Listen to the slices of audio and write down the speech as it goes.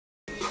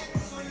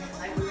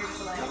Like we were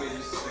just like, how are we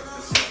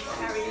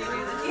gonna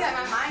do this? Yeah, in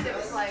my mind it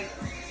was like,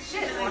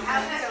 shit, well,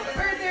 how can I go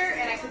further?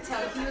 And I could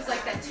tell he was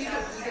like that too. You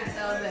could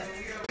tell that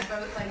we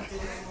both like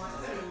didn't want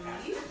to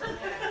leave.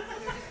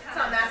 It's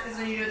not masked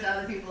when you do it to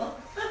other people.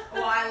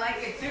 Well, I like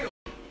it too.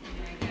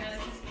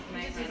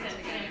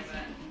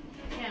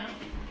 Yeah.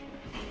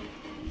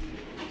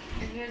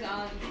 Here's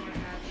all of you want to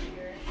have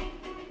here.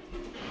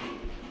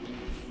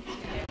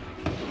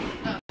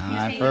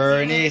 Time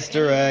for an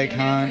Easter egg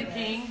hunt.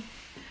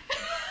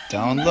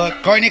 Don't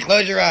look. Courtney,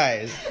 close your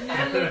eyes.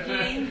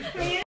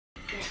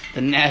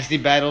 The nasty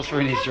battles for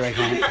an Easter egg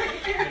hunt.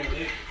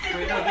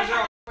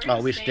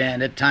 Oh, we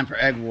stand. It's time for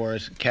egg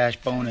wars. Cash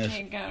bonus.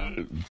 There you go.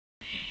 I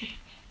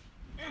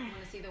want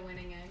to see the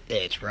winning egg.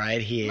 It's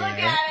right here. Look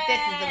at it.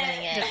 This is the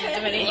winning egg. This is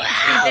the winning egg.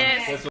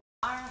 Wow.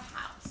 Our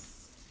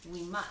house,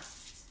 we must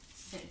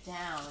sit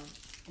down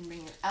and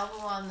bring your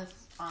elbow on the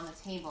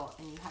table,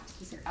 and you have to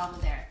keep your elbow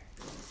there.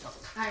 All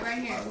right,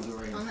 right here,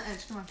 on the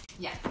edge. Come on.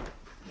 Yeah.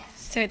 Yes.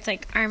 So it's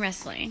like arm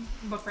wrestling.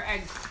 But for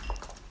egg.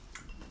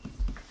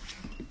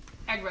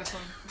 Egg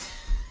wrestling.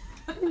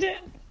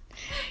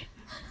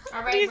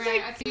 All right,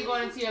 Brent. I see you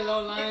going into your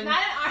low line. It's not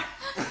an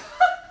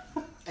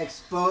arm.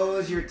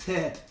 Expose your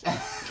tip.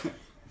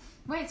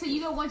 Wait, so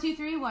you go 1, 2,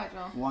 3. What,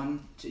 Joel?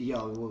 1, 2.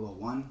 Yo, we'll go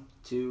 1,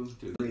 2,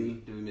 3. Do we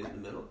meet in the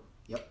middle?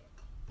 Yep.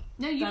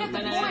 No, you get the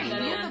point. You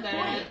get the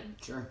point.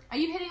 Sure. Are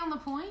you hitting on the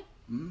point?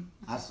 Mm-hmm.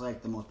 That's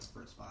like the most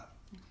preferred spot.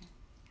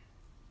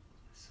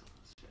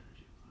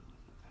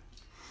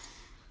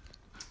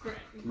 Great.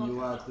 Can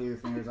you clear your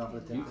fingers off the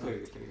tip? You clear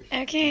your fingers.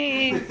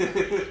 Okay.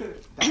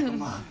 Back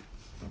them up.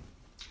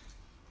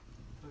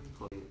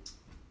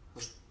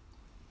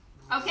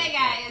 Okay,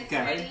 guys.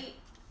 Okay. Ready?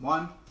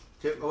 1,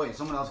 2. Oh wait,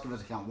 someone else give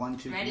us a count. 1,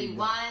 2, 3. Ready?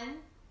 1,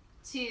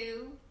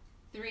 2,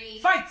 3.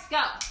 Fight!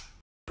 Go.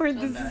 Poor,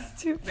 this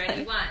is too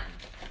Ready? 1,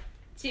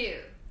 2,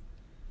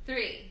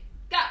 3.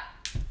 Go.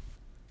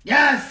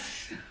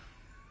 Yes.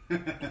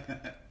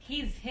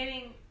 He's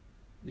hitting.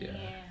 Yeah.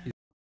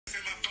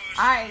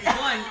 Alright,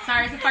 1.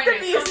 Sorry, it's a fight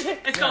night.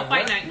 It's called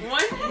fight night. 1.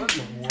 What in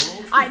the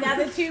world? Alright, now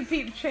the 2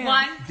 peep chance.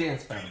 1,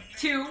 Dance battle.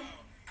 2,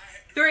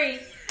 3,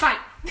 fight.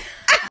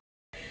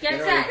 Get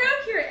set.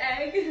 Broke your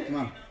egg. Come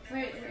on.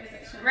 Wait, where is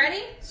it? Show me.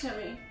 Ready? Show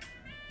me.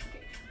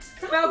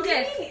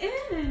 Focus.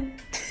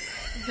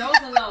 Those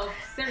are low.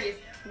 Serious.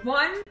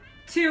 1,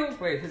 2,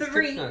 Wait, his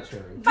 3. tip's not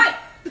showing. Fight.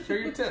 Show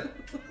your tip.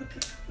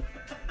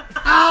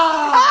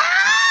 Oh!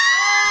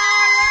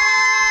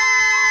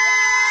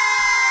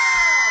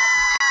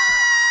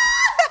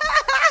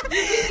 The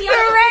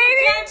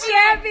reigning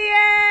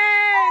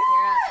champion!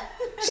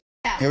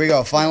 Here we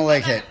go. Final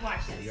leg hit.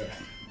 Watch this.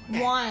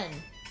 1,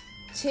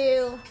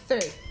 2,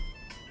 3.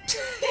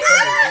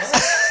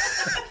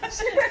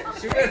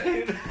 Shoot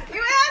it.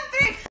 You had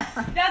 3.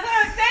 That's what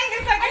I'm saying.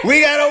 It's like We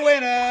got a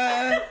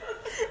winner.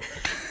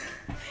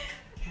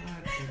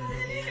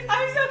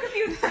 I'm so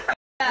confused.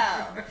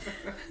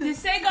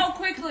 Just say go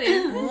quickly.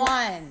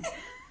 1,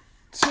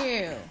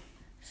 2,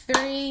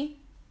 3,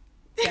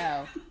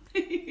 go.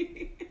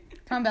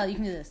 Come on, Belle, you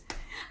can do this.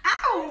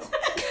 Ow!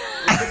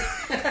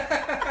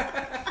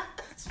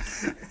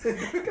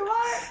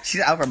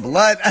 She's out for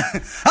blood.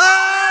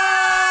 Ah!